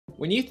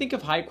When you think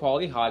of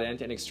high-quality hot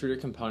end and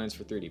extruder components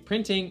for 3D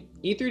printing,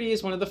 E3D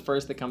is one of the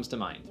first that comes to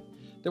mind.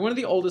 They're one of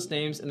the oldest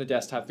names in the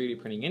desktop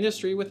 3D printing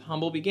industry with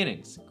humble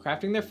beginnings,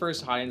 crafting their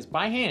first hot ends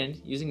by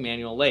hand using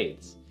manual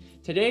lathes.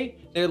 Today,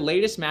 their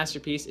latest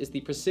masterpiece is the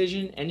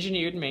precision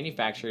engineered and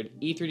manufactured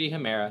E3D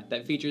Hemera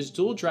that features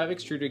dual drive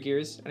extruder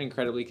gears, an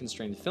incredibly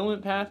constrained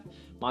filament path,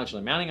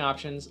 modular mounting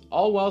options,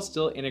 all while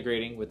still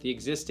integrating with the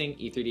existing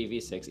E3D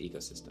V6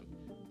 ecosystem.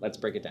 Let's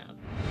break it down.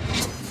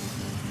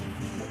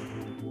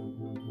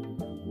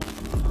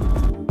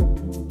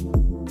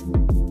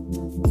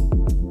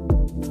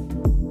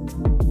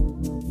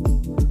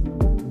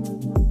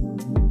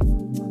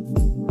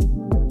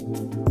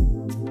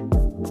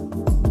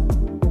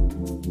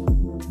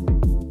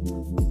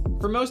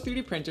 For most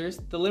 3D printers,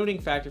 the limiting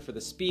factor for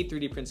the speed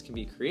 3D prints can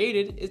be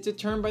created is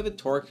determined by the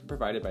torque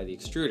provided by the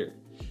extruder.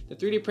 The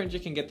 3D printer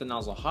can get the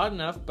nozzle hot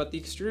enough, but the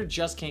extruder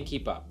just can't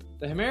keep up.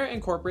 The Hemera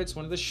incorporates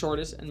one of the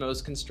shortest and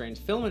most constrained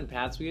filament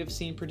paths we have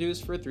seen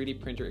produced for a 3D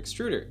printer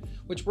extruder,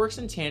 which works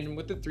in tandem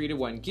with the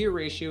 3:1 gear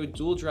ratio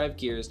dual drive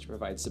gears to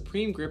provide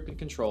supreme grip and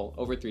control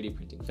over 3D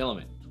printing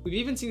filament. We've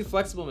even seen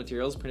flexible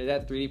materials printed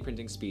at 3D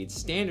printing speeds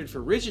standard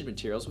for rigid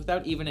materials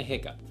without even a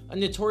hiccup, a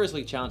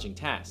notoriously challenging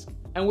task.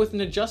 And with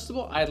an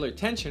adjustable idler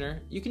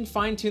tensioner, you can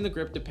fine-tune the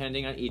grip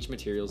depending on each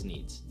material's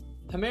needs.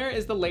 Hemera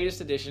is the latest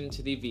addition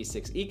to the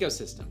V6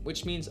 ecosystem,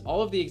 which means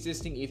all of the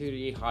existing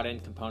E3D hot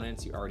end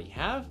components you already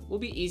have will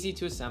be easy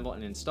to assemble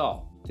and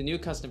install. The new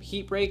custom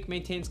heat break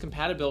maintains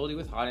compatibility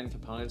with hot end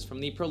components from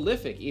the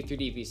prolific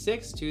E3D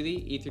V6 to the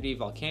E3D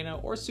Volcano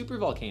or Super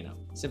Volcano.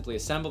 Simply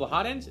assemble the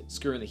hot end,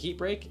 screw in the heat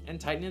break, and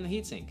tighten in the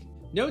heatsink.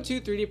 No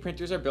two 3D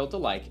printers are built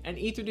alike, and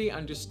E3D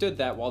understood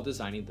that while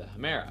designing the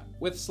Hemera.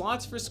 With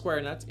slots for square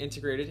nuts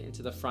integrated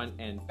into the front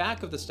and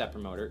back of the stepper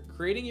motor,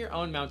 creating your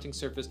own mounting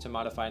surface to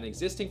modify an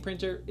existing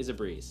printer is a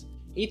breeze.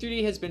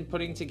 E3D has been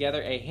putting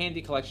together a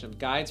handy collection of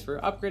guides for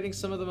upgrading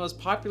some of the most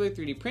popular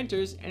 3D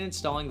printers and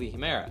installing the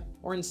Hemera.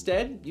 Or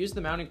instead, use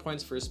the mounting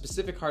points for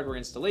specific hardware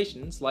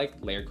installations like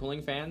layer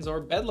cooling fans or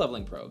bed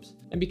leveling probes.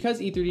 And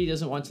because E3D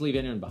doesn't want to leave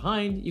anyone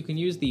behind, you can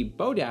use the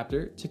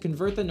Bowdapter to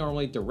convert the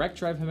normally direct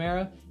drive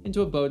Hemera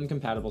into a Bowden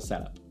compatible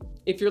setup.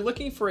 If you're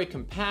looking for a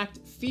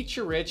compact,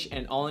 feature-rich,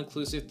 and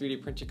all-inclusive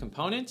 3D printer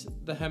component,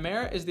 the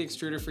Hemera is the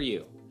extruder for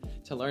you.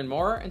 To learn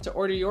more and to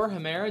order your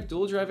Hemera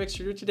dual drive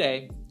extruder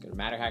today, go to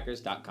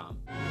matterhackers.com.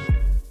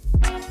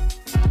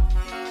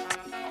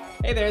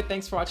 Hey there,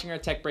 thanks for watching our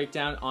tech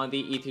breakdown on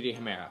the E3D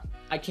Hemera.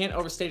 I can't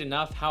overstate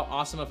enough how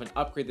awesome of an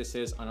upgrade this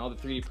is on all the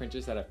 3D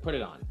printers that I've put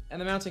it on, and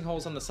the mounting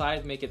holes on the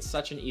side make it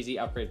such an easy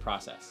upgrade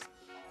process.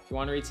 If you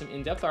want to read some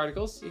in-depth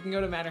articles, you can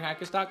go to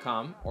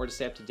matterhackers.com, or to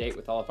stay up to date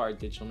with all of our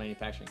digital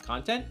manufacturing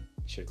content,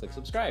 be sure to click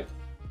subscribe.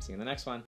 See you in the next one.